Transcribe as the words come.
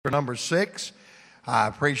number 6. I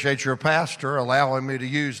appreciate your pastor allowing me to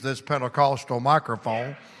use this Pentecostal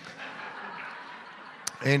microphone.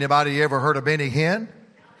 Anybody ever heard of Benny Hinn?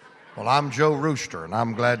 Well, I'm Joe Rooster, and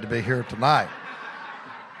I'm glad to be here tonight.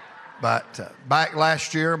 But back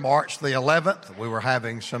last year, March the 11th, we were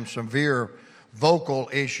having some severe vocal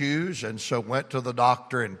issues, and so went to the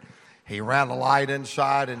doctor, and he ran a light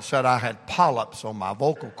inside and said I had polyps on my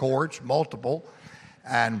vocal cords, multiple,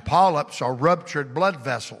 and polyps are ruptured blood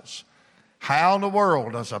vessels. How in the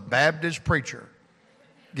world does a Baptist preacher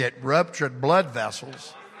get ruptured blood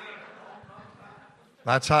vessels?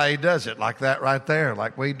 That's how he does it, like that right there,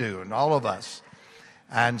 like we do, and all of us.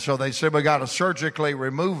 And so they said we got to surgically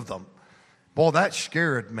remove them. Boy, that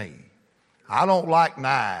scared me. I don't like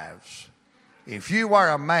knives. If you wear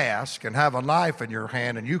a mask and have a knife in your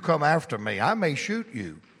hand and you come after me, I may shoot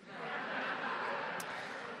you.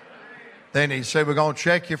 Then he said, we're going to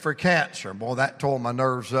check you for cancer. Boy, that tore my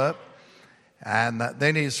nerves up. And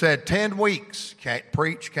then he said, 10 weeks, can't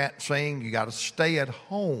preach, can't sing, you got to stay at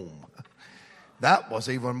home. That was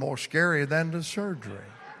even more scary than the surgery.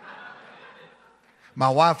 My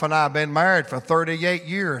wife and I have been married for 38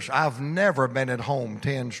 years. I've never been at home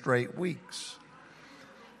 10 straight weeks.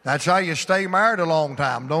 That's how you stay married a long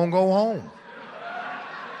time. Don't go home.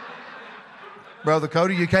 Brother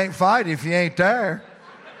Cody, you can't fight if you ain't there.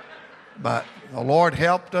 But the Lord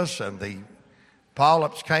helped us, and the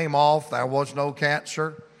polyps came off. There was no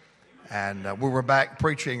cancer. And we were back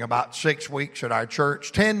preaching about 6 weeks at our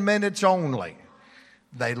church. 10 minutes only.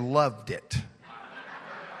 They loved it.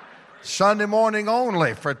 Sunday morning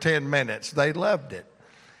only for 10 minutes. They loved it.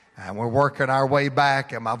 And we're working our way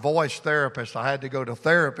back. And my voice therapist, I had to go to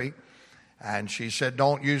therapy. And she said,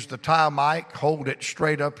 don't use the tie mic. Hold it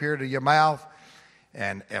straight up here to your mouth.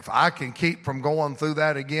 And if I can keep from going through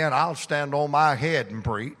that again, I'll stand on my head and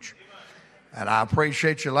preach. And I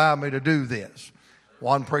appreciate you allowing me to do this.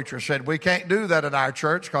 One preacher said, we can't do that in our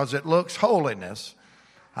church because it looks holiness.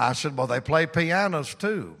 I said, well, they play pianos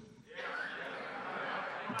too.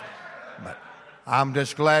 But I'm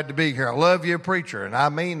just glad to be here. I love you, preacher, and I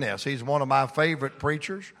mean this. He's one of my favorite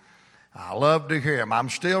preachers. I love to hear him. I'm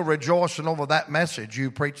still rejoicing over that message you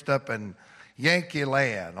preached up in Yankee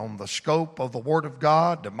Land on the scope of the Word of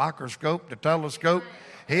God, the microscope, the telescope.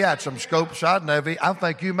 He had some scopes I never. I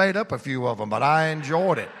think you made up a few of them, but I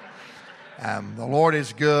enjoyed it. The Lord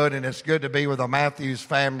is good, and it's good to be with the Matthews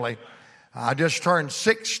family. I just turned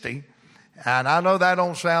 60, and I know that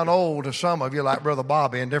don't sound old to some of you, like Brother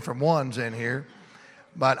Bobby and different ones in here,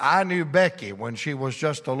 but I knew Becky when she was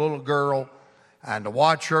just a little girl, and to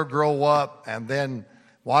watch her grow up and then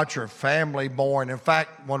watch her family born. In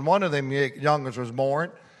fact, when one of them youngers was born,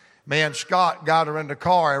 me and Scott got her in the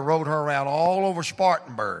car and rode her around all over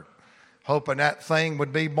Spartanburg, hoping that thing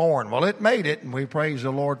would be born. Well, it made it, and we praise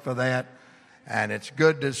the Lord for that, and it's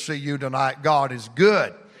good to see you tonight. God is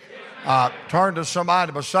good. Turn to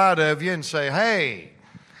somebody beside of you and say, hey,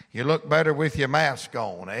 you look better with your mask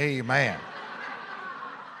on. Amen.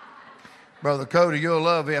 Brother Cody, you'll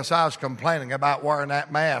love this. I was complaining about wearing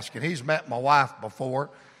that mask, and he's met my wife before.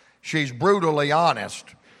 She's brutally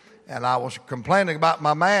honest. And I was complaining about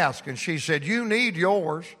my mask, and she said, you need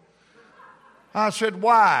yours. I said,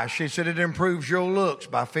 why? She said, it improves your looks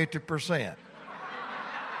by 50%.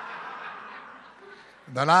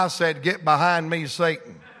 Then I said, get behind me,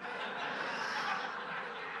 Satan.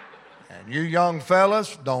 And you young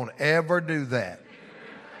fellas, don't ever do that.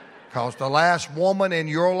 Because the last woman in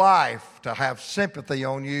your life to have sympathy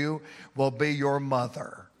on you will be your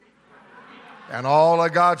mother. And all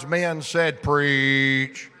of God's men said,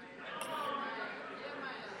 preach.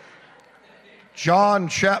 John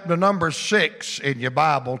chapter number 6 in your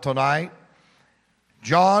Bible tonight.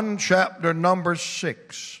 John chapter number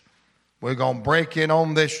 6. We're going to break in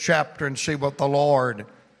on this chapter and see what the Lord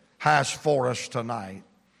has for us tonight.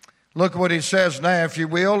 Look what he says now, if you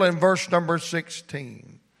will, in verse number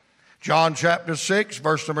 16. John chapter 6,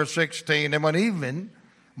 verse number 16. And when evening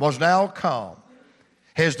was now come,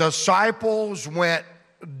 his disciples went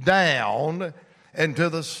down into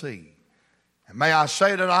the sea. And may I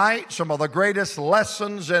say tonight, some of the greatest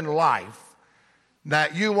lessons in life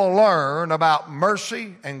that you will learn about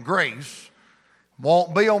mercy and grace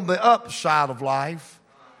won't be on the upside of life.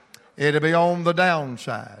 It'll be on the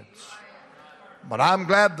downsides. But I'm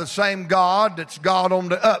glad the same God that's God on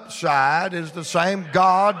the upside is the same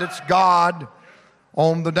God that's God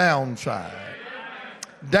on the downside.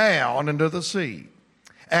 Down into the sea.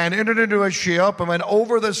 And entered into a ship and went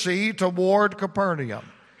over the sea toward Capernaum.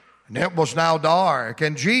 And it was now dark,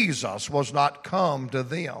 and Jesus was not come to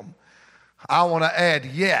them. I want to add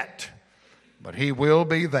yet, but he will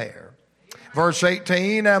be there. Verse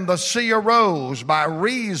 18, and the sea arose by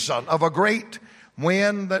reason of a great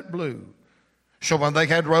wind that blew. So when they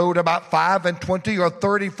had rowed about 25 or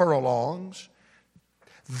 30 furlongs,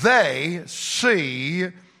 they see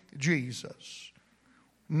Jesus.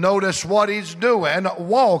 Notice what he's doing,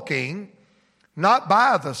 walking, not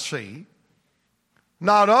by the sea,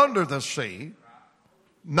 not under the sea,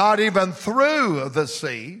 not even through the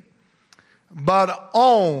sea, but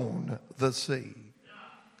on the sea.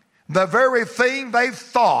 The very thing they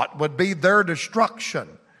thought would be their destruction,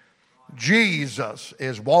 Jesus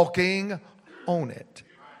is walking on it.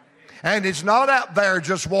 And he's not out there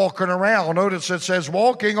just walking around. Notice it says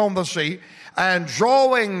walking on the sea and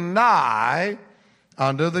drawing nigh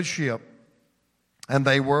unto the ship. And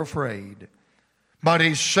they were afraid. But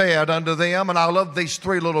he said unto them, and I love these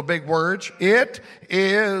three little big words, it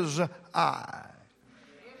is I.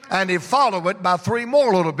 And he followed it by three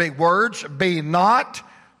more little big words, be not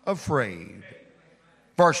afraid.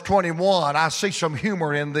 Verse 21, I see some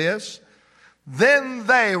humor in this. Then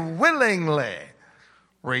they willingly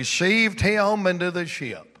received him into the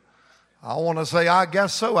ship. I want to say, I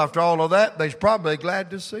guess so. After all of that, they're probably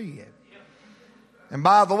glad to see him. And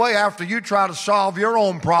by the way, after you try to solve your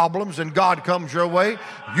own problems and God comes your way,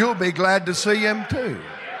 you'll be glad to see him too.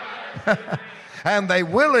 And they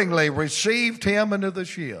willingly received him into the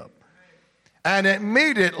ship. And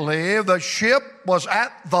immediately the ship was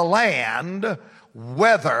at the land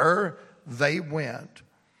whither they went.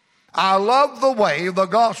 I love the way the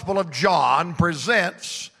Gospel of John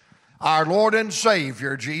presents our Lord and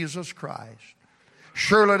Savior, Jesus Christ.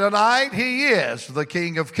 Surely tonight he is the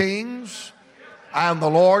King of Kings and the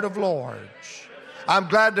Lord of Lords. I'm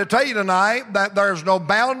glad to tell you tonight that there's no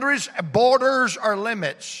boundaries, borders, or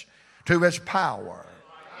limits to his power,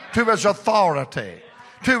 to his authority,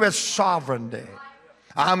 to his sovereignty.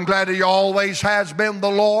 I'm glad he always has been the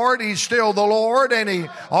Lord. He's still the Lord, and he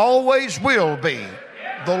always will be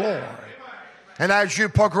the Lord. And as you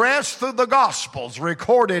progress through the Gospels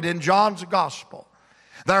recorded in John's Gospel,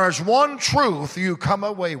 there is one truth you come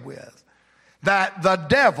away with, that the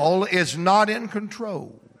devil is not in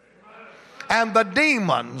control, and the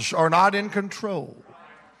demons are not in control,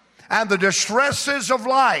 and the distresses of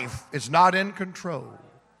life is not in control.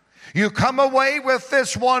 You come away with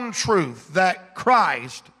this one truth, that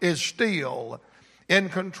Christ is still in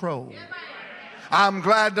control. I'm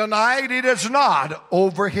glad tonight it is not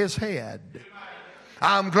over his head.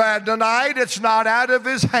 I'm glad tonight it's not out of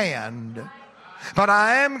his hand. But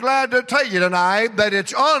I am glad to tell you tonight that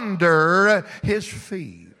it's under his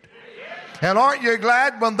feet. And aren't you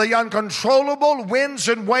glad when the uncontrollable winds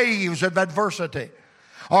and waves of adversity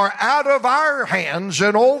are out of our hands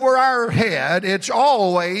and over our head, it's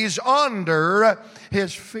always under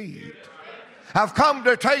his feet. I've come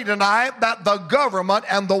to tell you tonight that the government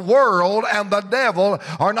and the world and the devil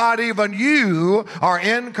are not even you are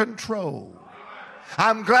in control.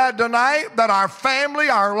 I'm glad tonight that our family,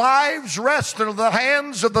 our lives rest in the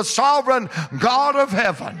hands of the sovereign God of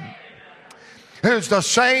heaven, who's the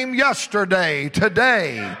same yesterday,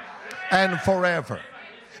 today, and forever.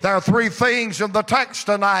 There are three things in the text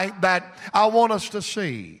tonight that I want us to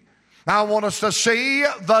see. I want us to see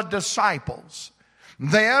the disciples.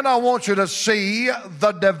 Then I want you to see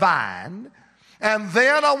the divine. And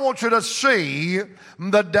then I want you to see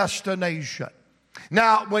the destination.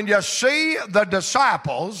 Now, when you see the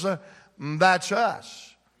disciples, that's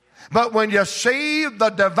us. But when you see the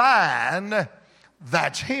divine,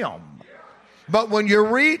 that's him. But when you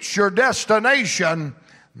reach your destination,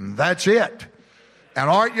 that's it. And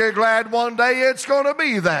aren't you glad one day it's going to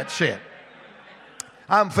be that's it?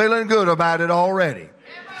 I'm feeling good about it already.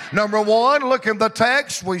 Number one, look in the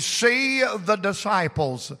text, we see the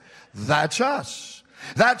disciples. That's us.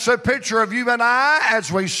 That's a picture of you and I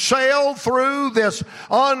as we sail through this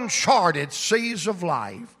uncharted seas of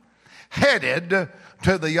life, headed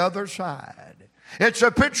to the other side. It's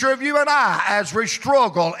a picture of you and I as we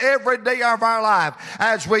struggle every day of our life,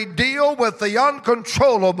 as we deal with the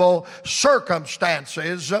uncontrollable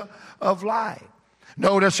circumstances of life.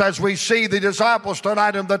 Notice as we see the disciples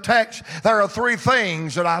tonight in the text, there are three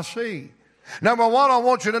things that I see. Number one, I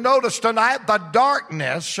want you to notice tonight the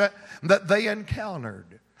darkness that they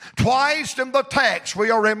encountered. Twice in the text we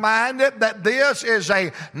are reminded that this is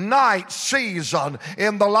a night season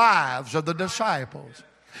in the lives of the disciples.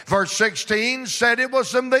 Verse 16 said it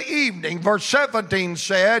was in the evening. Verse 17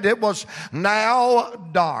 said it was now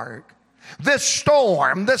dark. This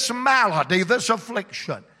storm, this malady, this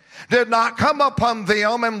affliction did not come upon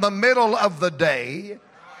them in the middle of the day.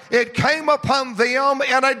 It came upon them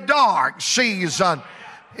in a dark season,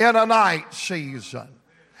 in a night season.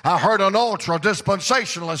 I heard an ultra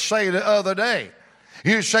dispensationalist say the other day.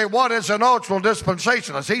 You say, what is an ultra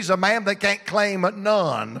dispensationalist? He's a man that can't claim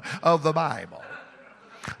none of the Bible.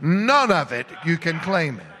 None of it you can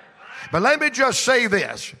claim it. But let me just say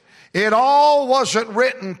this. It all wasn't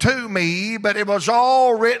written to me, but it was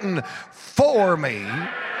all written for me.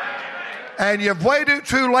 And you've waited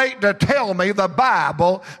too late to tell me the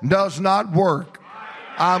Bible does not work.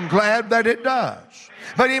 I'm glad that it does.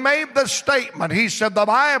 But he made the statement. He said the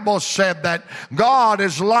Bible said that God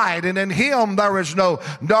is light and in him there is no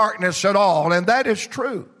darkness at all. And that is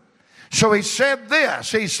true. So he said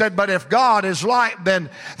this. He said, but if God is light, then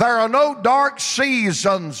there are no dark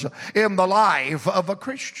seasons in the life of a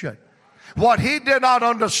Christian. What he did not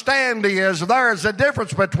understand is there is a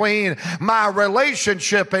difference between my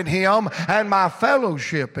relationship in him and my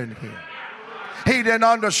fellowship in him. He didn't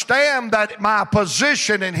understand that my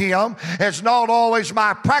position in him is not always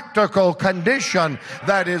my practical condition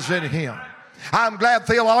that is in him. I'm glad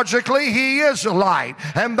theologically he is light,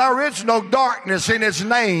 and there is no darkness in his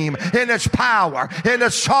name, in his power, in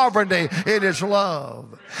his sovereignty, in his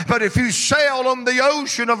love. But if you sail on the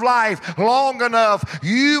ocean of life long enough,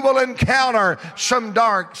 you will encounter some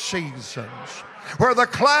dark seasons where the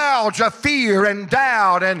clouds of fear and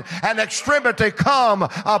doubt and extremity come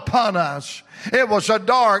upon us. It was a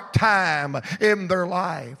dark time in their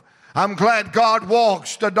life. I'm glad God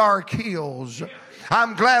walks the dark hills.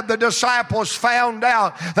 I'm glad the disciples found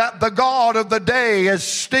out that the God of the day is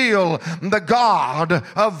still the God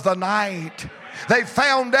of the night. They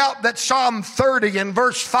found out that Psalm 30 and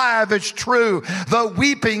verse 5 is true. The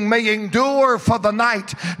weeping may endure for the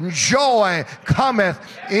night. Joy cometh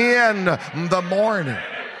in the morning.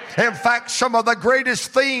 In fact, some of the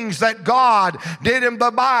greatest things that God did in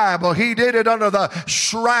the Bible, he did it under the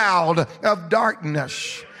shroud of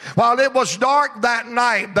darkness. While it was dark that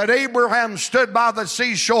night that Abraham stood by the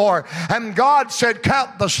seashore and God said,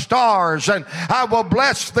 count the stars and I will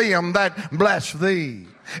bless them that bless thee.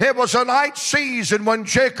 It was a night season when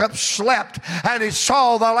Jacob slept and he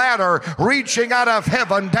saw the ladder reaching out of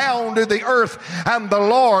heaven down to the earth and the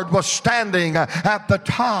Lord was standing at the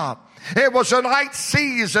top. It was a night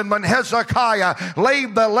season when Hezekiah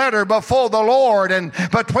laid the letter before the Lord, and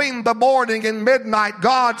between the morning and midnight,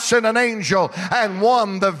 God sent an angel and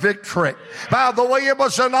won the victory. By the way, it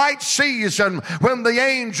was a night season when the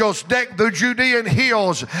angels decked the Judean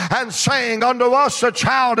hills and sang, unto us a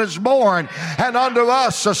child is born, and unto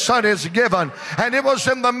us a son is given. And it was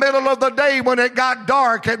in the middle of the day when it got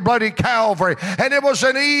dark at Bloody Calvary. And it was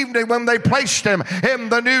an evening when they placed him in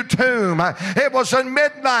the new tomb. It was at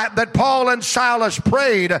midnight that Paul and Silas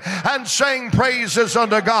prayed and sang praises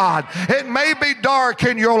unto God. It may be dark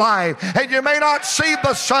in your life and you may not see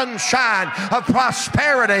the sunshine of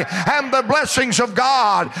prosperity and the blessings of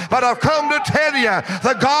God, but I've come to tell you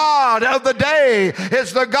the God of the day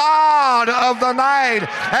is the God of the night,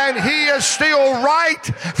 and he is still right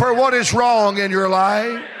for what is wrong in your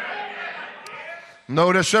life.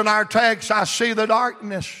 Notice in our text, I see the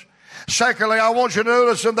darkness. Secondly, I want you to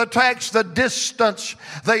notice in the text the distance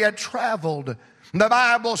they had traveled. The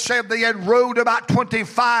Bible said they had rode about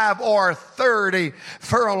 25 or 30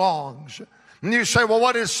 furlongs. And you say, well,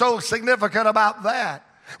 what is so significant about that?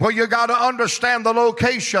 Well, you got to understand the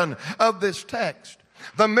location of this text.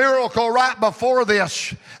 The miracle right before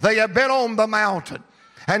this, they had been on the mountain.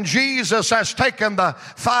 And Jesus has taken the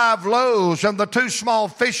 5 loaves and the 2 small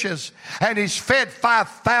fishes, and he's fed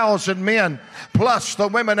 5,000 men, plus the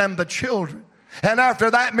women and the children. And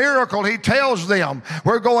after that miracle, he tells them,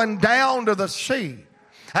 we're going down to the sea,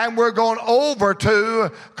 and we're going over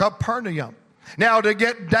to Capernaum. Now, to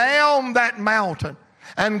get down that mountain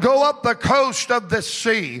and go up the coast of the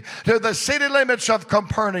sea to the city limits of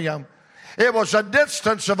Capernaum, it was a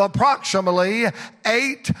distance of approximately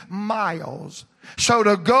 8 miles. So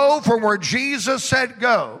to go from where Jesus said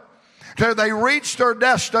go till they reached their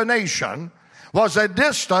destination was a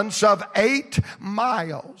distance of 8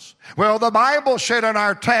 miles. Well, the Bible said in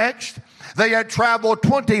our text they had traveled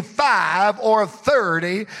 25 or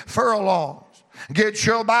 30 furlongs. Get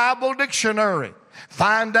your Bible dictionary.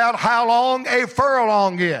 Find out how long a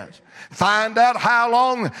furlong is. Find out how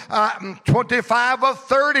long 25 or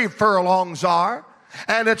 30 furlongs are.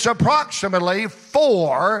 And it's approximately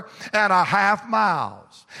 4.5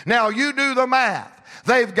 miles. Now you do the math.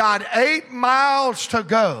 They've got 8 miles to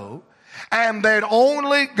go, and they'd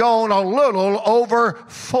only gone a little over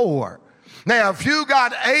 4. Now if you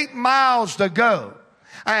got 8 miles to go,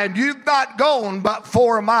 and you've not gone but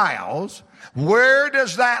 4 miles, where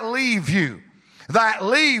does that leave you? That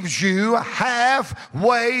leaves you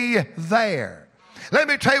halfway there. Let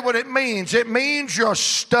me tell you what it means. It means you're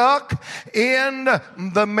stuck in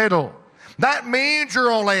the middle. That means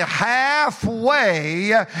you're only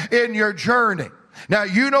halfway in your journey. Now,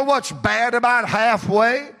 you know what's bad about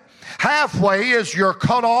halfway? Halfway is you're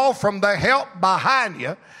cut off from the help behind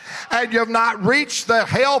you, and you've not reached the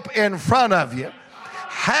help in front of you.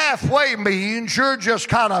 Halfway means you're just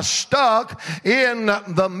kind of stuck in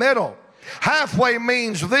the middle. Halfway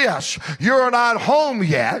means this: you're not home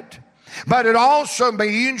yet, but it also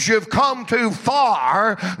means you've come too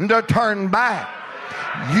far to turn back.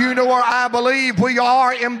 You know where I believe we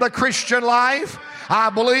are in the Christian life? I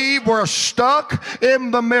believe we're stuck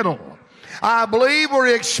in the middle. I believe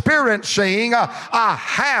we're experiencing a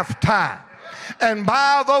halftime. And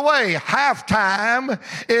by the way, halftime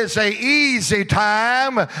is an easy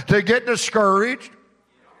time to get discouraged.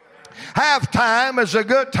 Halftime is a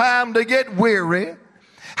good time to get weary.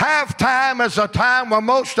 Halftime is a time where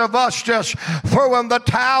most of us just throw in the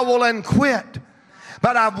towel and quit.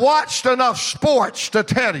 But I've watched enough sports to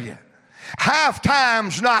tell you,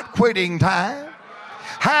 halftime's not quitting time.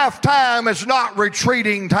 Halftime is not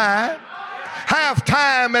retreating time.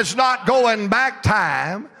 Halftime is not going back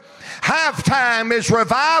time. Halftime is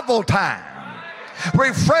revival time,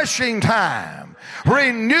 refreshing time,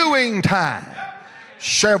 renewing time.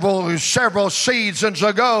 Several seasons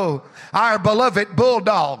ago, our beloved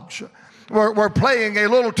Bulldogs were playing a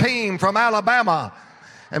little team from Alabama.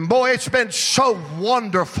 And boy, it's been so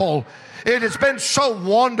wonderful. It has been so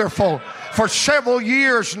wonderful for several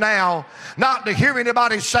years now not to hear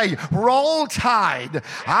anybody say, roll tide.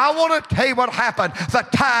 I want to tell you what happened. The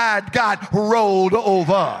tide got rolled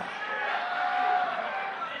over.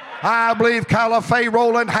 I believe Caliphate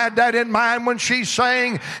Rowland had that in mind when she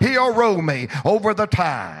sang, he'll roll me over the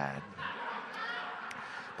tide.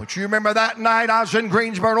 But you remember that night I was in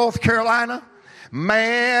Greensboro, North Carolina?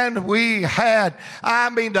 Man,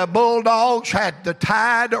 the Bulldogs had the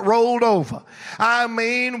tide rolled over.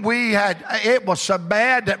 It was so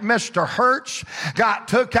bad that Mr. Hurts got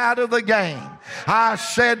took out of the game. I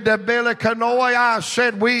said to Billy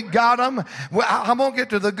Canoy, we got them. I'm going to get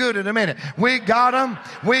to the good in a minute. We got them.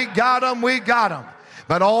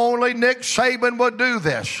 But only Nick Saban would do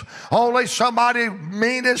this. Only somebody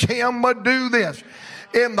mean as him would do this.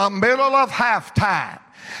 In the middle of halftime,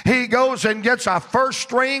 he goes and gets a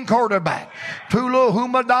first-string quarterback, Tulu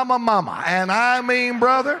Humadama Mama. And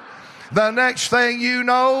brother, the next thing you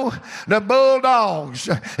know, the Bulldogs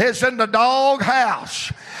is in the dog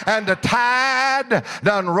house, and the tide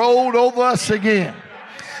done rolled over us again.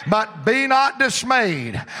 But be not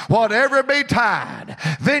dismayed, whatever betide,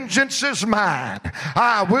 vengeance is mine,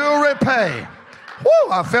 I will repay.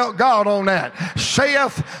 Woo, I felt God on that.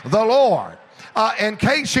 Saith the Lord. In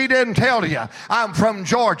case he didn't tell you, I'm from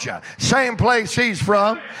Georgia, same place he's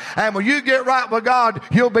from. And when you get right with God,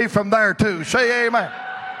 you'll be from there too. Say amen.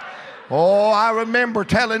 Oh, I remember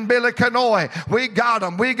telling Billy Canoy, we got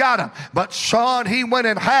him. But son, he went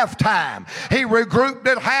in halftime. He regrouped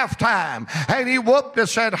at halftime, and he whooped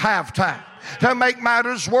us at halftime. To make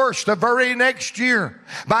matters worse, the very next year,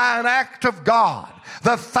 by an act of God,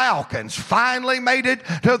 the Falcons finally made it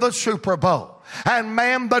to the Super Bowl. And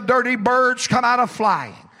man, the dirty birds come out of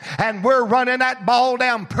flying. And we're running that ball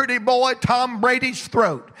down pretty boy Tom Brady's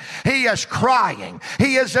throat. He is crying.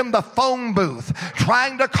 He is in the phone booth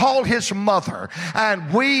trying to call his mother.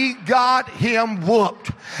 And we got him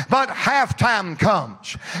whooped. But halftime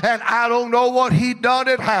comes. And I don't know what he done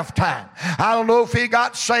at halftime. I don't know if he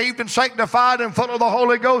got saved and sanctified and full of the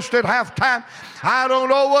Holy Ghost at halftime. I don't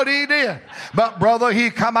know what he did. But brother, he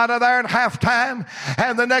come out of there at halftime,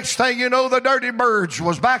 and the next thing you know, the Dirty Birds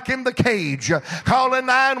was back in the cage calling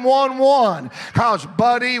 911. Because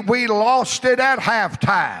buddy, we lost it at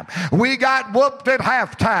halftime. We got whooped at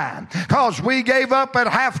halftime because we gave up at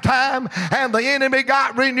halftime, and the enemy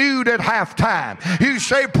got renewed at halftime. You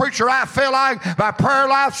say, preacher, I feel like my prayer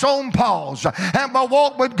life's on pause, and my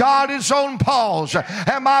walk with God is on pause,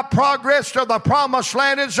 and my progress to the promised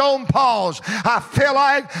land is on pause. I feel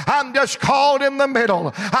like I'm just caught in the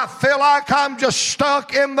middle. I feel like I'm just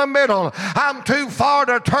stuck in the middle. I'm too far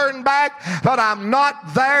to turn back, but I'm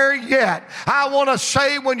not there yet. I want to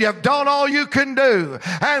say, when you've done all you can do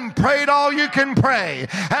and prayed all you can pray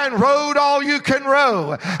and rowed all you can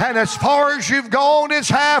row, and as far as you've gone is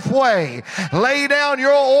halfway, lay down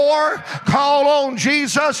your oar, call on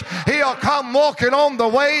Jesus. He'll come walking on the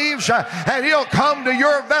waves, and he'll come to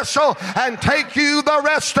your vessel and take you the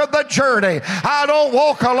rest of the journey. I don't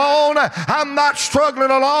walk alone. I'm not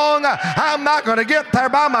struggling along. I'm not going to get there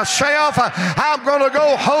by myself. I'm going to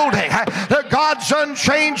go holding to God's unchanging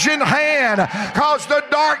unchanging hand, because the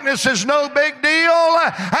darkness is no big deal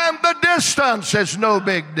and the distance is no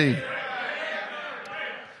big deal.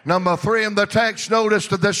 Number 3 in the text, notice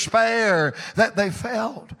the despair that they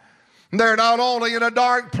felt. They're not only in a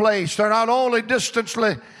dark place, they're not only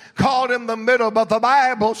distantly caught in the middle, but the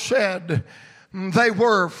Bible said they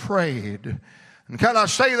were afraid. And can I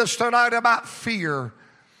say this tonight about fear?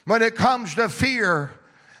 When it comes to fear,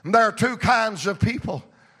 there are 2 kinds of people.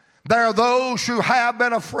 There are those who have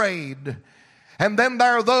been afraid, and then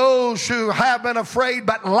there are those who have been afraid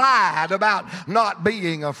but lied about not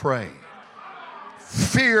being afraid.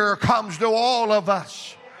 Fear comes to all of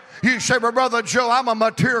us. You say, well, Brother Joe, I'm a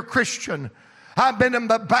mature Christian. I've been in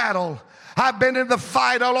the battle. I've been in the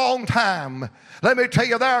fight a long time. Let me tell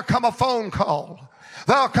you, there'll come a phone call.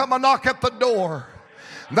 There'll come a knock at the door.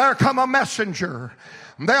 There'll come a messenger.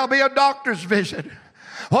 There'll be a doctor's visit.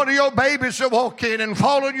 One of your babies will walk in and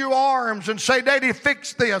fall in your arms and say, Daddy,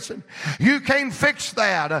 fix this. And you can't fix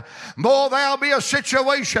that. Boy, there'll be a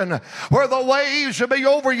situation where the waves will be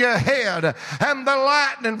over your head and the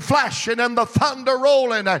lightning flashing and the thunder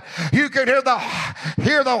rolling. You can hear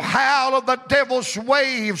the howl of the devil's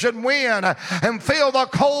waves and wind and feel the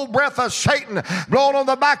cold breath of Satan blowing on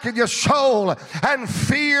the back of your soul, and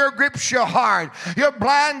fear grips your heart. You're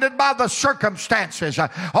blinded by the circumstances.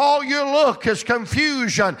 All you look is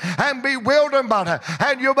confusion and bewilderment,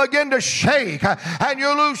 and you begin to shake and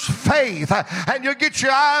you lose faith and you get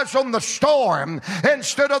your eyes on the storm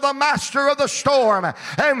instead of the master of the storm,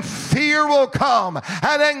 and fear will come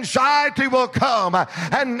and anxiety will come, and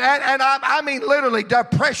I mean literally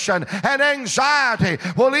depression and anxiety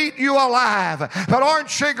will eat you alive. But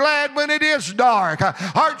aren't you glad when it is dark?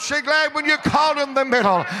 Aren't you glad when you're caught in the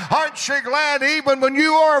middle? Aren't you glad even when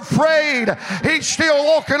you are afraid, He's still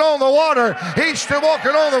walking on the water, He's still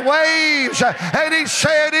walking on the waves, and He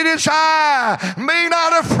said, it is I, be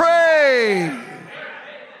not afraid.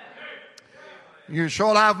 You say,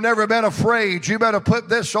 well, I've never been afraid. You better put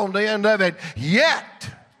this on the end of it, yet.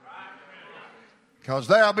 Because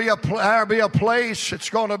there'll be a place it's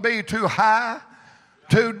going to be too high,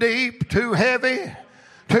 too deep, too heavy,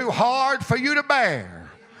 too hard for you to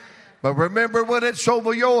bear. But remember, when it's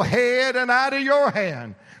over your head and out of your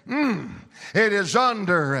hand, it is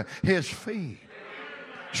under His feet.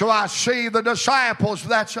 So I see the disciples,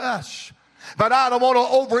 that's us. But I don't want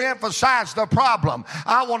to overemphasize the problem.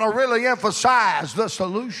 I want to really emphasize the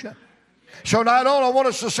solution. So not only I want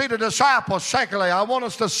us to see the disciples, secondly, I want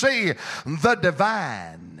us to see the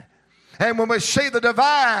divine. And when we see the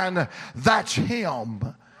divine, that's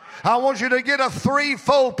Him. I want you to get a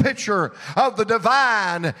threefold picture of the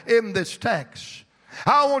divine in this text.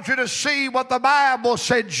 I want you to see what the Bible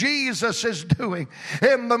said Jesus is doing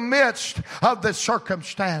in the midst of this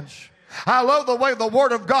circumstance. I love the way the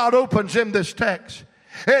Word of God opens in this text.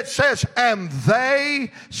 It says, and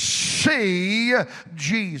they see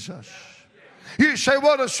Jesus. You say,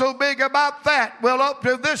 what is so big about that? Well, up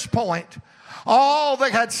to this point, all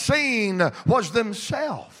they had seen was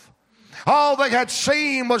themselves. All they had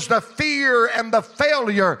seen was the fear and the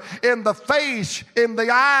failure in the face, in the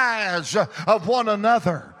eyes of one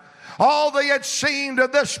another. All they had seen to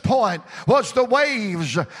this point was the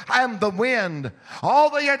waves and the wind. All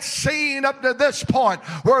they had seen up to this point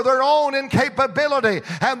were their own incapability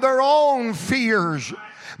and their own fears.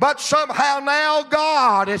 But somehow now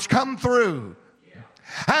God has come through.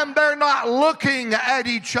 And they're not looking at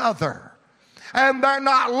each other. And they're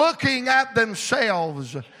not looking at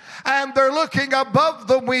themselves. And they're looking above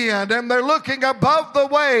the wind, and they're looking above the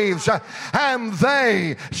waves, and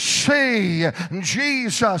they see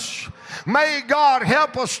Jesus. May God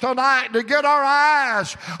help us tonight to get our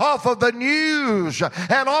eyes off of the news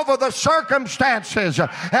and off of the circumstances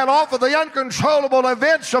and off of the uncontrollable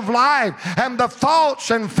events of life and the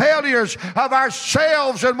faults and failures of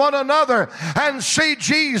ourselves and one another, and see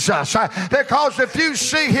Jesus. Because if you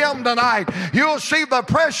see Him tonight, you'll see the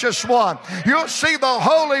precious one. You'll see the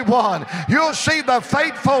holy one. You'll see the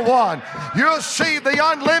faithful one. You'll see the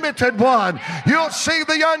unlimited one. You'll see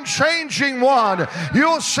the unchanging one.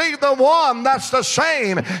 You'll see the one that's the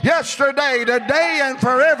same yesterday, today, and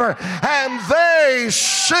forever. And they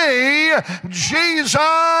see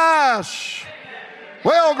Jesus.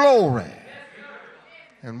 Well, glory.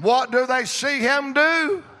 And what do they see Him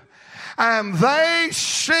do? And they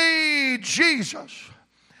see Jesus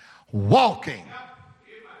walking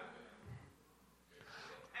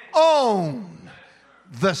on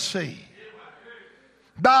the sea.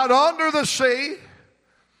 Not under the sea,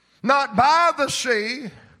 not by the sea,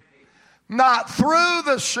 not through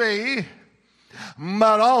the sea,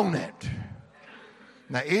 but on it.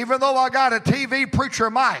 Now, even though I got a TV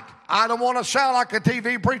preacher mic, I don't want to sound like a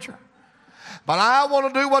TV preacher. But I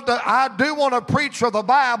want to do I do want to preach what the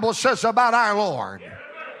Bible says about our Lord.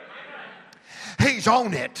 He's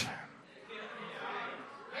on it.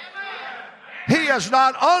 He is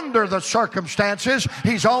not under the circumstances.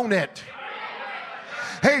 He's on it.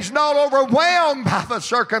 He's not overwhelmed by the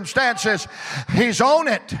circumstances. He's on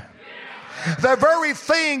it. The very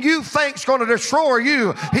thing you think's going to destroy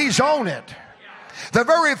you, He's on it. The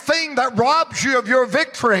very thing that robs you of your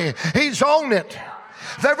victory, He's on it.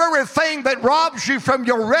 The very thing that robs you from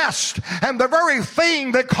your rest, and the very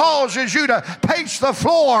thing that causes you to pace the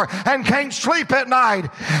floor and can't sleep at night,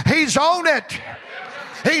 He's on it.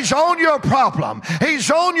 He's on your problem.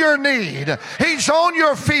 He's on your need. He's on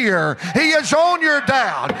your fear. He is on your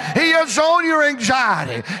doubt. He is on your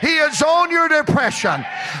anxiety. He is on your depression.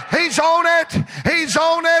 He's on it. He's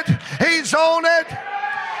on it. He's on it.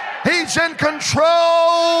 He's in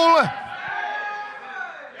control.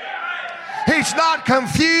 He's not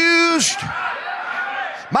confused.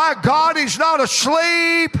 My God, He's not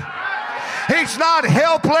asleep. He's not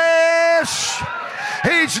helpless.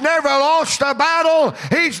 He's never lost a battle.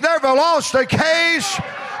 He's never lost a case.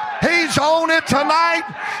 He's on it tonight.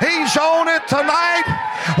 He's on it tonight.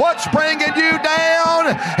 What's bringing you down?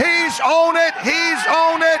 He's on it. He's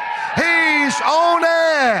on it. He's on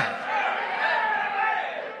it.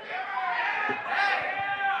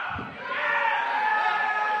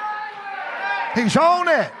 He's on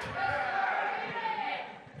it.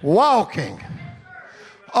 Walking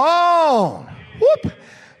on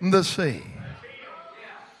the sea.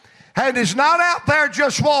 And He's not out there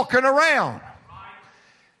just walking around.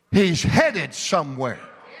 He's headed somewhere.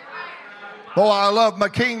 Boy, I love my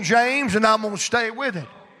King James, and I'm going to stay with it.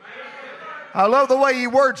 I love the way he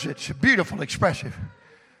words it. It's beautiful, expressive.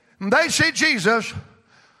 And they see Jesus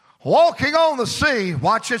walking on the sea.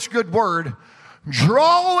 Watch this good word.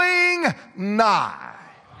 Drawing nigh.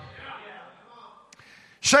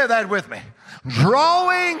 Say that with me.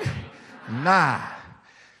 Drawing nigh.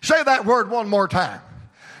 Say that word one more time.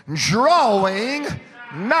 Drawing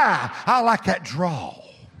nigh. I like that draw.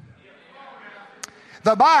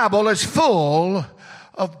 The Bible is full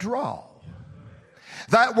of draw.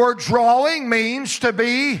 That word drawing means to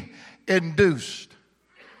be induced.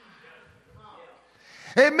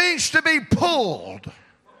 It means to be pulled.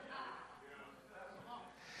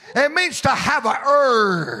 It means to have an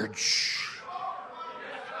urge.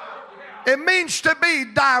 It means to be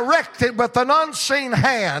directed with an unseen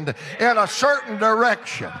hand in a certain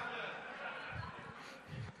direction.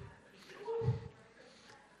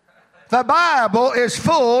 The Bible is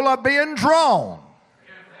full of being drawn.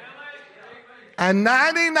 And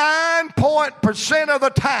 99% of the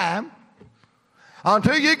time,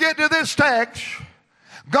 until you get to this text,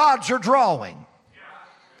 God's are drawing.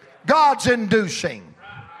 God's inducing.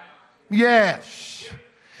 Yes.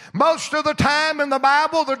 Most of the time in the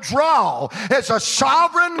Bible, the draw is a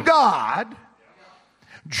sovereign God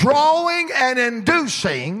drawing and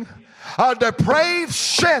inducing a depraved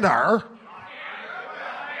sinner,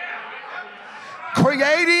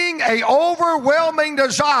 creating an overwhelming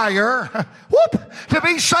desire to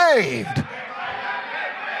be saved.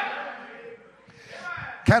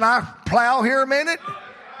 Can I plow here a minute?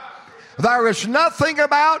 There is nothing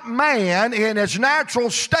about man in his natural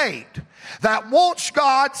state that wants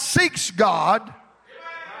God, seeks God,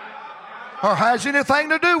 or has anything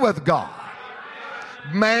to do with God.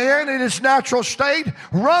 Man in his natural state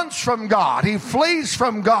runs from God. He flees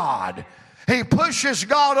from God. He pushes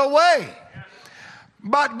God away.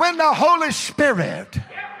 But when the Holy Spirit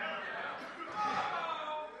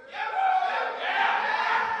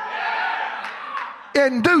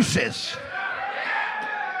induces,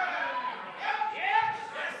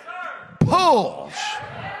 pulls,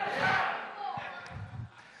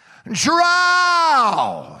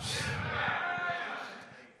 draws,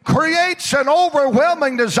 creates an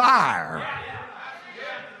overwhelming desire,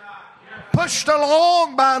 pushed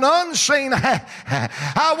along by an unseen hand.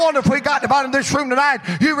 I wonder if we got about in this room tonight,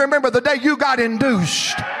 you remember the day you got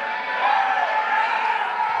induced.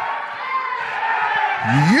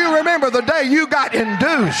 You remember the day you got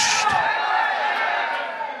induced.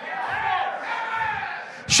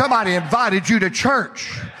 Somebody invited you to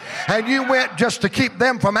church and you went just to keep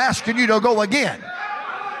them from asking you to go again.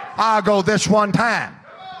 I'll go this one time.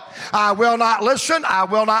 I will not listen. I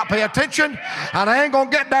will not pay attention. And I ain't going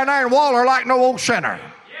to get down there and waller like no old sinner.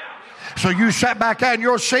 So you sat back in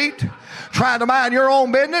your seat trying to mind your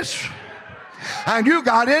own business and you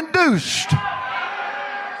got induced.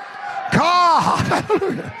 God,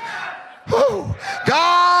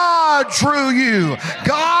 God God drew you.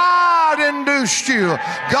 God induced you.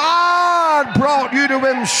 God brought you to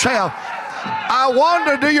Himself. I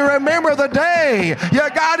wonder, do you remember the day you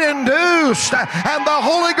got induced and the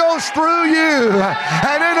Holy Ghost threw you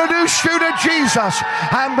and introduced you to Jesus?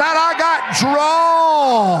 I'm glad I got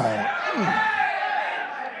drawn.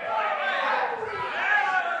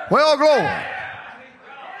 Well, glory.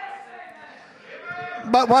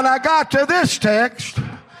 But when I got to this text,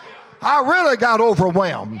 I really got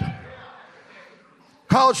overwhelmed.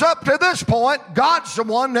 Because up to this point, God's the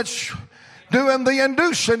one that's doing the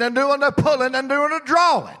inducing and doing the pulling and doing the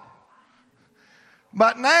drawing.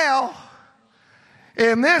 But now,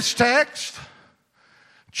 in this text,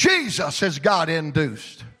 Jesus has got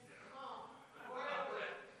induced.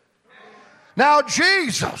 Now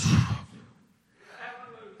Jesus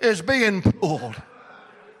is being pulled.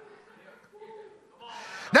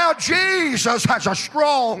 Now Jesus has a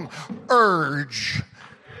strong urge.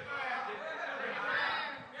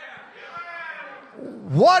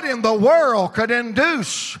 What in the world could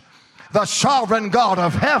induce the sovereign God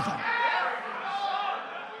of heaven?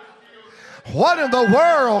 What in the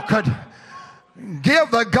world could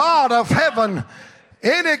give the God of heaven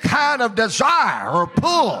any kind of desire or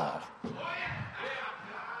pull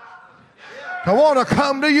to want to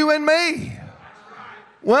come to you and me?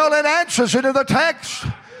 Well, it answers it in the text.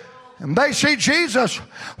 And they see Jesus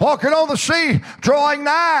walking on the sea, drawing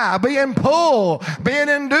nigh, being pulled, being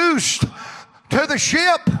induced to the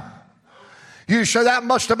ship. You say that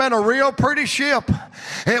must have been a real pretty ship.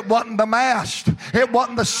 It wasn't the mast. It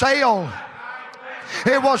wasn't the sail.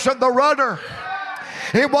 It wasn't the rudder.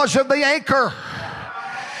 It wasn't the anchor.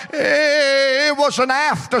 It wasn't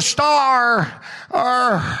aft a star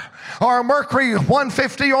or a Mercury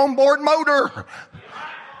 150 onboard motor.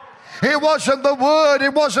 It wasn't the wood.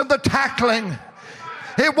 It wasn't the tackling.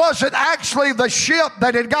 It wasn't actually the ship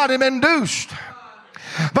that had got him induced.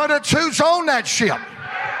 But it's who's on that ship.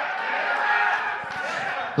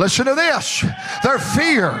 Listen to this. Their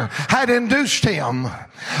fear had induced him.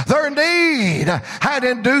 Their need had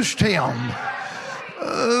induced him.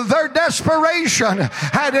 Their desperation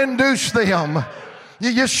had induced them.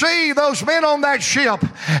 You see, those men on that ship,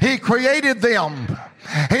 He created them.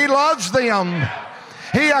 He loves them.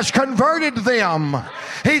 He has converted them.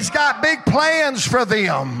 He's got big plans for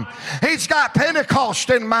them. He's got Pentecost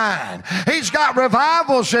in mind. He's got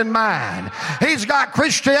revivals in mind. He's got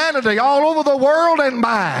Christianity all over the world in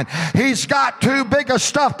mind. He's got too big a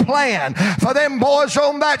stuff planned for them boys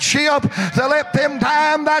on that ship to let them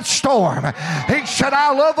time that storm. He said,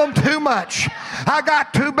 I love them too much. I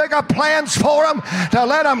got too big of plans for them to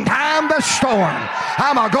let them time the storm.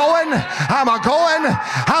 I'm a-going.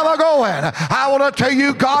 I want to tell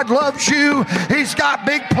you, God loves you. He's got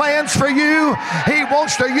big plans for you. He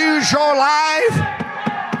wants to use your life.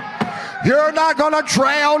 You're not going to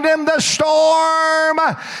drown in the storm.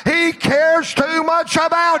 He cares too much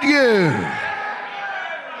about you.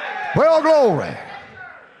 Well, glory.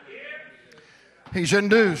 He's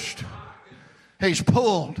induced. He's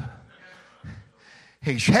pulled.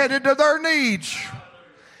 He's headed to their needs.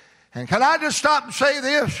 And can I just stop and say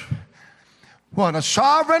this? When a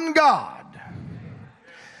sovereign God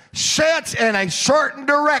sets in a certain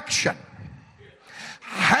direction,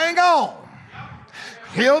 hang on.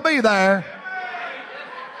 He'll be there.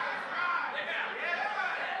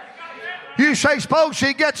 You say, suppose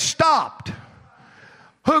he gets stopped.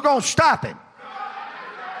 Who gonna stop him?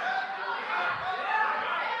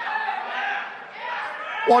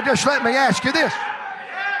 Well, just let me ask you this.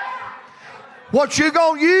 What you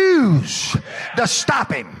gonna use to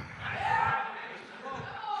stop him?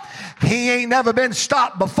 He ain't never been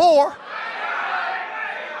stopped before.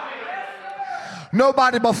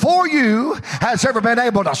 Nobody before you has ever been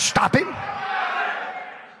able to stop him.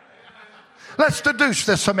 Let's deduce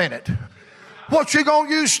this a minute. What you gonna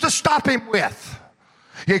use to stop him with?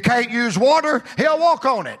 You can't use water, he'll walk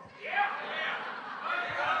on it.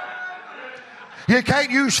 You can't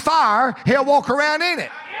use fire, he'll walk around in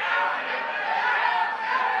it.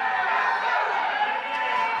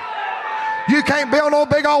 You can't build no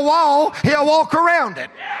big old wall, he'll walk around it.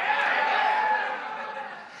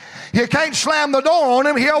 You can't slam the door on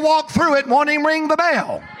him, he'll walk through it and won't even ring the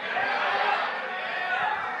bell.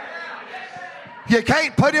 You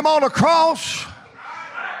can't put him on a cross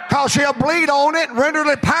because he'll bleed on it and render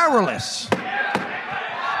it powerless.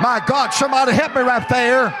 My God, somebody help me right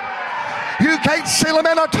there. You can't seal him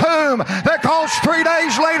in a tomb because 3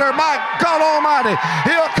 days later, my God Almighty,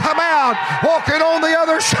 he'll come out walking on the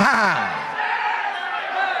other side.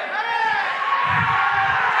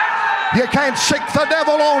 You can't sick the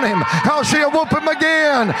devil on him because he'll whoop him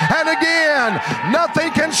again and again.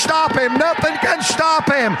 Nothing can stop him. Nothing can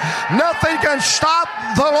stop him. Nothing can stop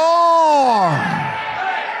the Lord.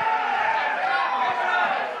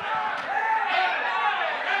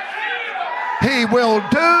 He will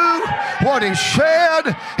do what he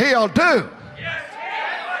said he'll do.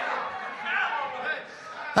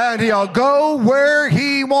 And he'll go where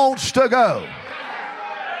he wants to go.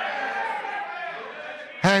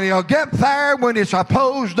 And he'll get there when he's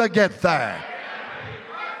supposed to get there.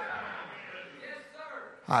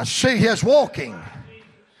 I see his walking.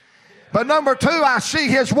 But number two, I see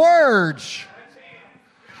his words.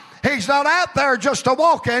 He's not out there just a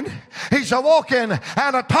walking. He's a walking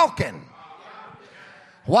and a talking.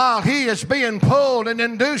 While he is being pulled and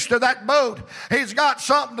induced to that boat, he's got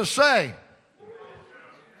something to say.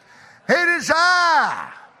 It is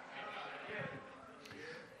I.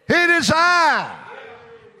 It is I.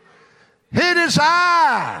 It is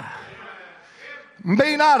I.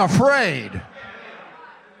 Be not afraid.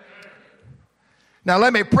 Now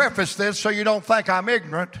let me preface this so you don't think I'm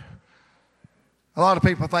ignorant. A lot of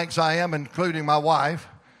people think I am, including my wife.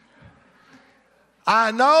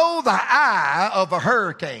 I know the I of a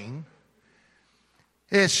hurricane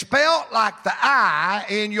is spelt like the I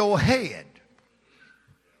in your head.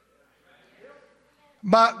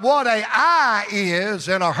 But what a I is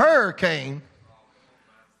in a hurricane,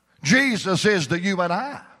 Jesus is to you and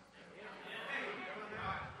I.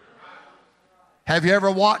 Have you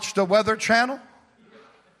ever watched the Weather Channel?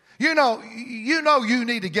 You know you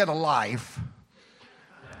need to get a life.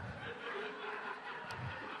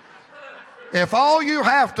 If all you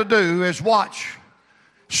have to do is watch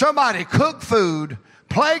somebody cook food,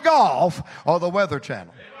 play golf, or the Weather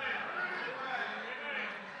Channel.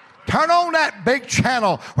 Turn on that big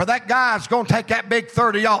channel where that guy's going to take that big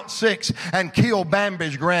 30-06 and kill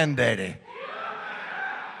Bambi's granddaddy.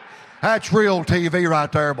 That's real TV right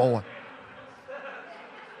there, boy.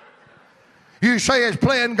 You say it's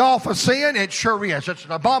playing golf a sin? It sure is. It's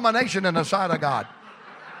an abomination in the sight of God.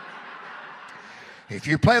 If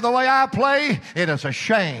you play the way I play, it is a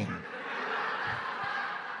shame.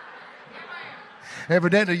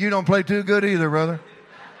 Evidently, you don't play too good either, brother.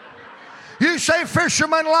 You say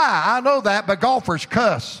fishermen lie. I know that, but golfers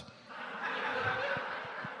cuss.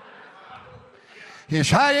 Yes,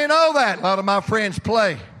 how do you know that? A lot of my friends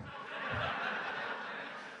play.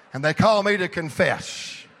 And they call me to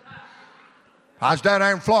confess. I was down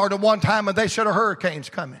there in Florida one time and they said a hurricane's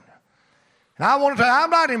coming. And I want to tell you, I'm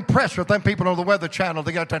not impressed with them people on the Weather Channel.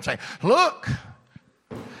 They get up there and say, look,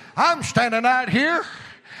 I'm standing out here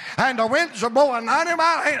and the winds are blowing 90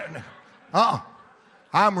 miles an hour.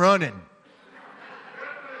 I'm running.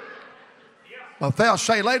 But they'll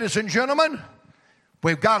say, ladies and gentlemen,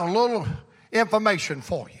 we've got a little information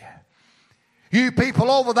for you. You people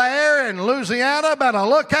over there in Louisiana better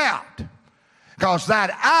look out, because that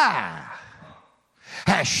eye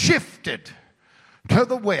has shifted to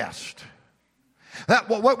the west.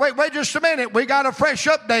 Wait just a minute. We got a fresh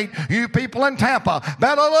update. You people in Tampa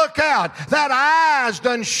better look out. That eye's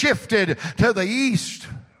done shifted to the east.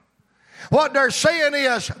 What they're saying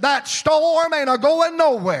is that storm ain't a-going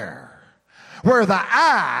nowhere where the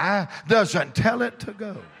eye doesn't tell it to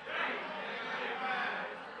go.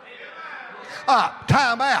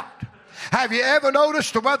 Time out. Have you ever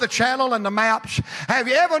noticed the Weather Channel and the maps? Have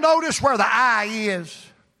you ever noticed where the eye is?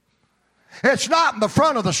 It's not in the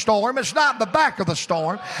front of the storm. It's not in the back of the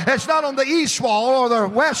storm. It's not on the east wall or the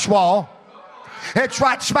west wall. It's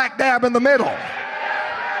right smack dab in the middle.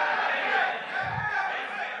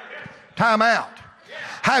 Time out.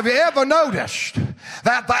 Have you ever noticed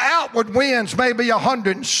that the outward winds may be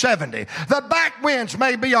 170, the back winds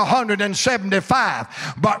may be 175,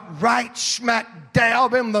 but right smack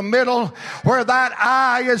dab in the middle where that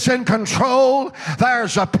eye is in control,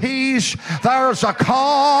 there's a peace, there's a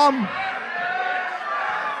calm.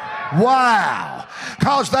 Wow.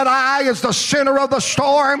 Because that eye is the center of the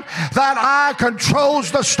storm. That eye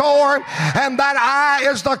controls the storm. And that eye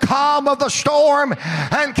is the calm of the storm.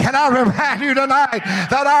 And can I remind you tonight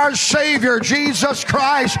that our Savior, Jesus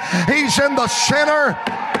Christ, He's in the center.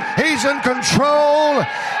 He's in control.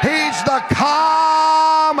 He's the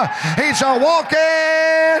calm. He's a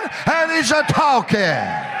walking and He's a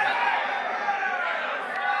talking.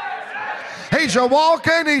 He's a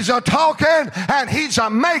walking, He's a talking, and He's a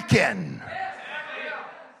making.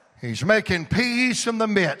 He's making peace in the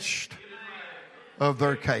midst of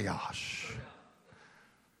their chaos.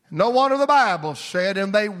 No wonder the Bible said,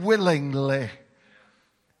 and they willingly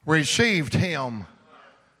received Him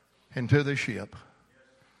into the ship.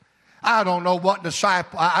 I don't know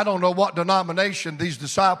what denomination these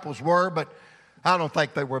disciples were, but I don't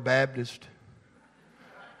think they were Baptist.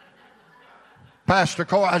 Pastor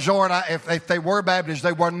Azor and I, if they were Baptist,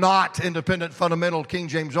 they were not independent, fundamental, King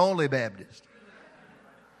James only Baptist.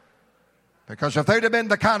 Because if they'd have been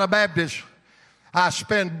the kind of Baptist I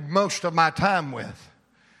spend most of my time with,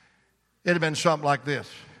 it'd have been something like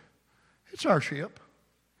this. It's our ship.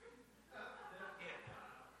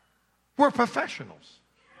 We're professionals.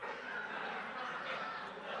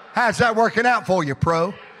 How's that working out for you,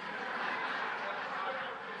 pro?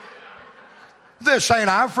 This ain't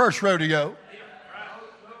our first rodeo.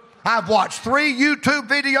 I've watched 3 YouTube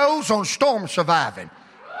videos on storm surviving.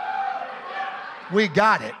 We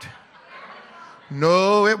got it.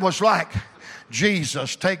 No, it was like,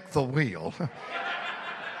 Jesus, take the wheel.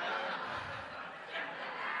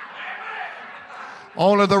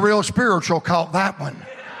 Only the real spiritual caught that one.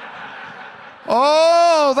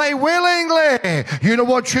 Oh, they willingly. You know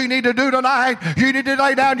what you need to do tonight? You need to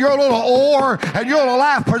lay down your little oar and your little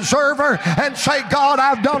life preserver and say, God,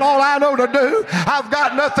 I've done all I know to do. I've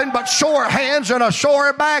got nothing but sore hands and a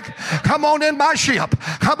sore back. Come on in my ship.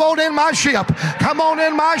 Come on in my ship. Come on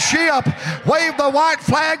in my ship. Wave the white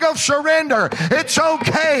flag of surrender. It's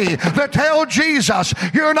okay to tell Jesus,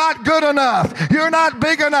 you're not good enough. You're not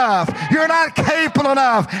big enough. You're not capable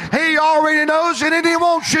enough. He already knows it and he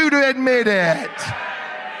wants you to admit it.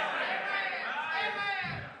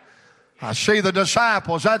 I see the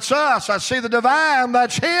disciples, that's us. I see the divine,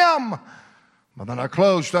 that's him. But then I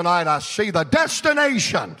close tonight, I see the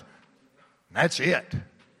destination. That's it.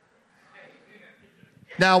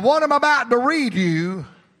 Now, what I'm about to read you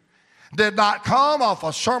did not come off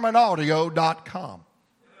of sermonaudio.com.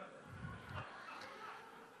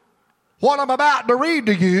 What I'm about to read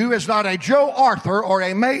to you is not a Joe Arthur or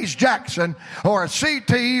a Mays Jackson or a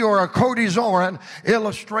CT or a Cody Zorin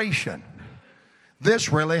illustration.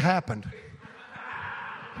 This really happened.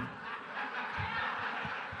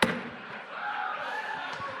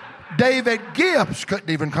 David Gibbs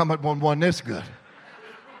couldn't even come up with one this good.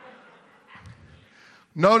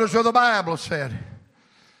 Notice what the Bible said.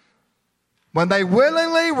 When they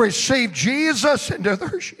willingly received Jesus into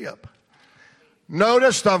their ship.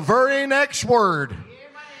 Notice the very next word.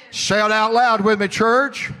 Say it out loud with me,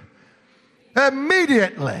 church.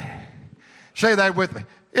 Immediately. Say that with me.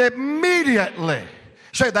 Immediately.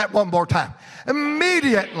 Say that one more time.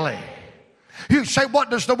 Immediately. You say, what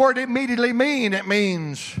does the word immediately mean? It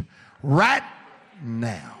means right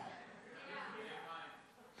now.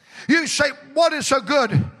 You say, what is a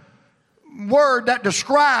good word that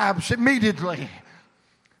describes immediately?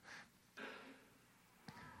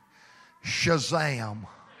 Shazam.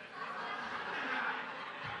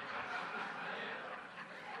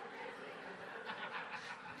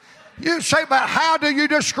 You say, but how do you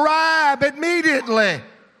describe immediately?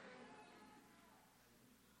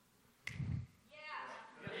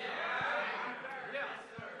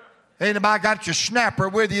 Anybody got your snapper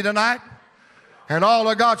with you tonight? And all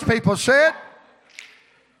of God's people said,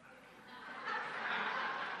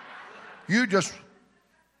 you just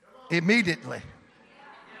immediately.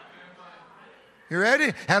 You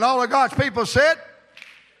ready? And all of God's people said,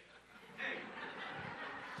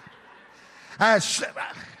 as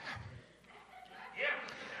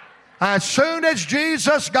soon as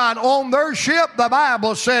Jesus got on their ship, the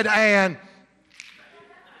Bible said, and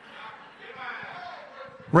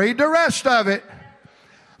read the rest of it.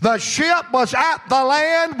 The ship was at the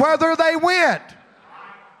land whither they went.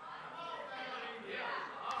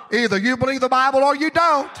 Either you believe the Bible or you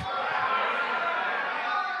don't.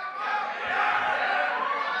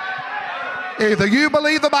 Either you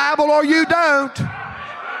believe the Bible or you don't.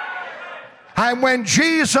 And when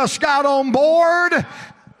Jesus got on board,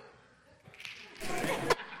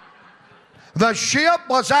 the ship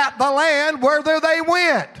was at the land whither they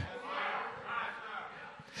went.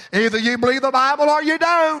 Either you believe the Bible or you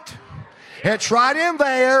don't. It's right in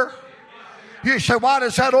there. You say, why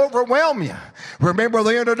does that overwhelm you? Remember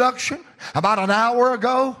the introduction about an hour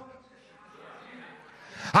ago?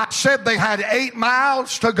 I said they had 8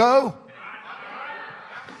 miles to go.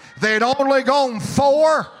 They'd only gone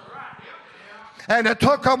 4. And it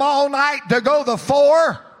took them all night to go the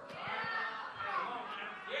 4.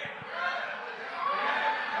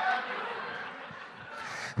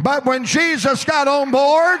 But when Jesus got on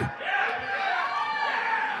board,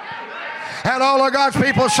 and all of God's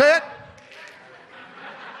people said,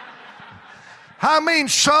 I mean,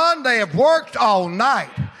 son, they have worked all night,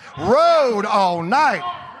 rode all night,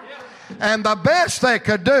 and the best they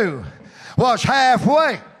could do was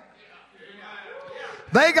halfway.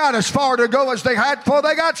 They got as far to go as they had before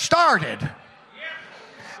they got started.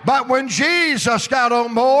 But when Jesus got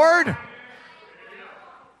on board,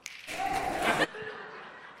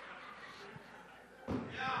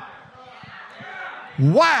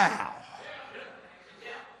 wow.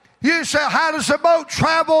 You say, how does a boat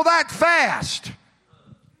travel that fast?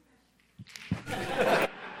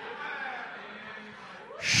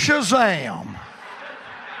 Shazam.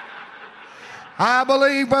 I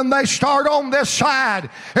believe when they start on this side,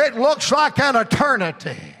 it looks like an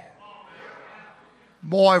eternity.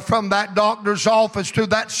 Boy, from that doctor's office to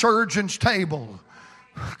that surgeon's table,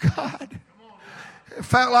 God, it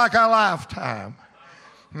felt like a lifetime.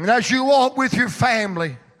 And as you walk with your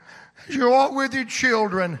family, as you walk with your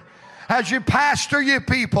children, as you pastor your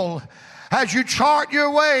people, as you chart your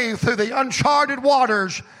way through the uncharted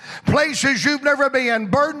waters, places you've never been,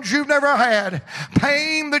 burdens you've never had,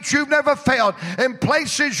 pain that you've never felt, in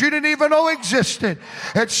places you didn't even know existed.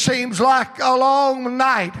 It seems like a long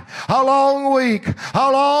night, a long week,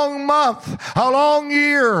 a long month, a long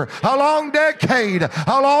year, a long decade,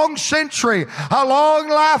 a long century, a long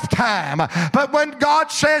lifetime. But when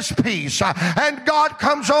God says peace and God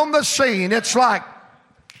comes on the scene, it's like,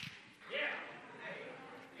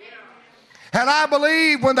 and I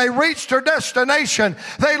believe when they reached their destination,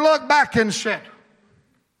 they looked back and said,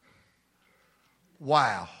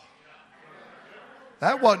 wow,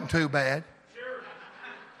 that wasn't too bad.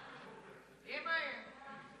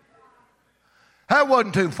 That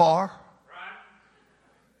wasn't too far.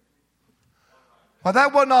 Well,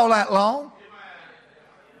 that wasn't all that long.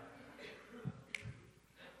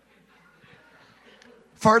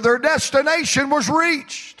 For their destination was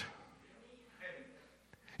reached.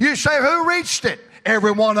 You say, who reached it?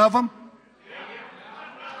 Every one of them.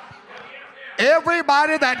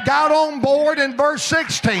 Everybody that got on board in verse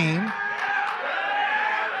 16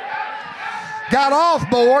 got off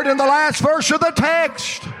board in the last verse of the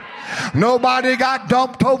text. Nobody got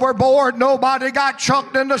dumped overboard. Nobody got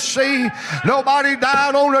chucked in the sea. Nobody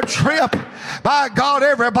died on a trip. By God,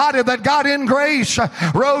 everybody that got in grace,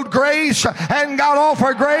 rode grace, and got off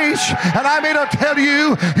her grace. And I'm here to tell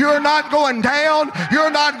you, you're not going down. You're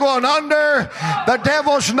not going under. The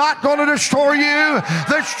devil's not going to destroy you.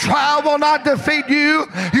 This trial will not defeat you.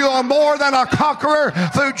 You are more than a conqueror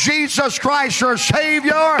through Jesus Christ, your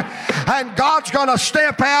Savior. And God's going to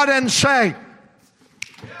step out and say,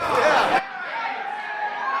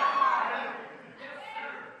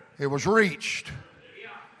 it was reached.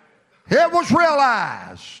 It was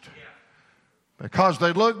realized. Because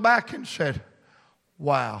they looked back and said,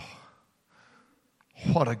 wow,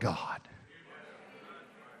 what a God.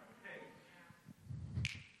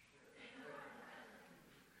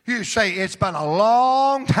 You say, it's been a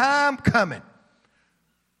long time coming.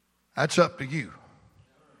 That's up to you.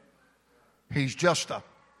 He's just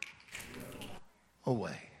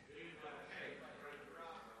away.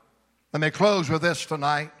 Let me close with this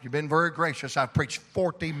tonight. You've been very gracious. I've preached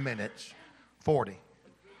 40 minutes. 40.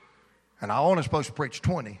 And I only supposed to preach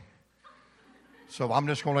 20. So I'm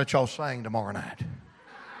just going to let y'all sing tomorrow night.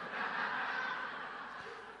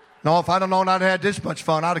 No, if I'd have known I'd had this much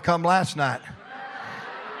fun, I'd have come last night.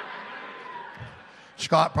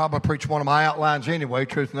 Scott probably preached one of my outlines anyway,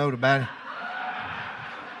 truth known about it.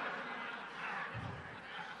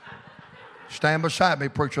 Stand beside me,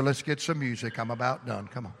 preacher. Let's get some music. I'm about done.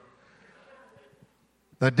 Come on.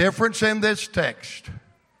 The difference in this text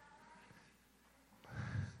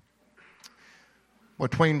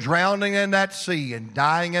between drowning in that sea and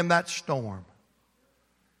dying in that storm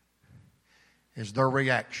is their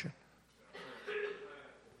reaction.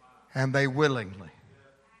 And they willingly.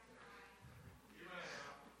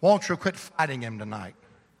 Won't you quit fighting him tonight?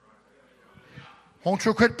 Won't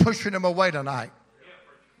you quit pushing him away tonight?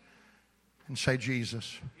 And say,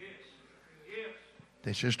 Jesus,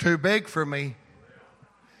 this is too big for me.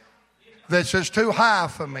 This is too high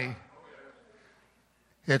for me.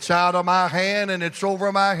 It's out of my hand and it's over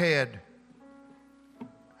my head.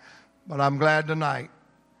 But I'm glad tonight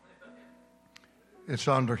it's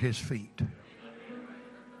under his feet.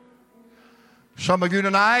 Some of you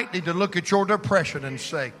tonight need to look at your depression and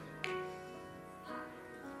say,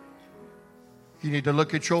 you need to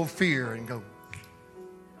look at your fear and go,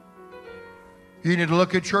 you need to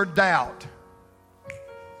look at your doubt.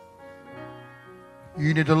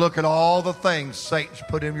 You need to look at all the things Satan's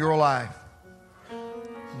put in your life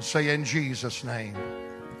and say, in Jesus' name,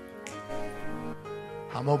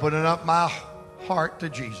 I'm opening up my heart to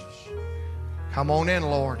Jesus. Come on in,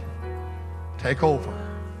 Lord. Take over.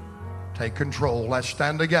 Take control. Let's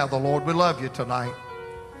stand together. Lord, we love you tonight.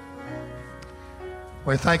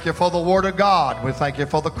 We thank you for the Word of God. We thank you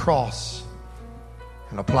for the cross.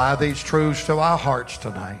 And apply these truths to our hearts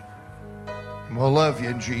tonight. We'll love you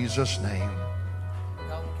in Jesus' name.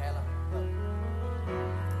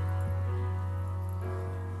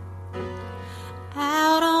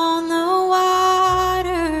 Out on the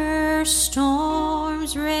water,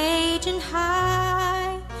 storms raging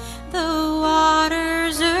high, the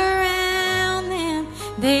waters around them,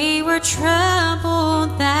 they were troubled.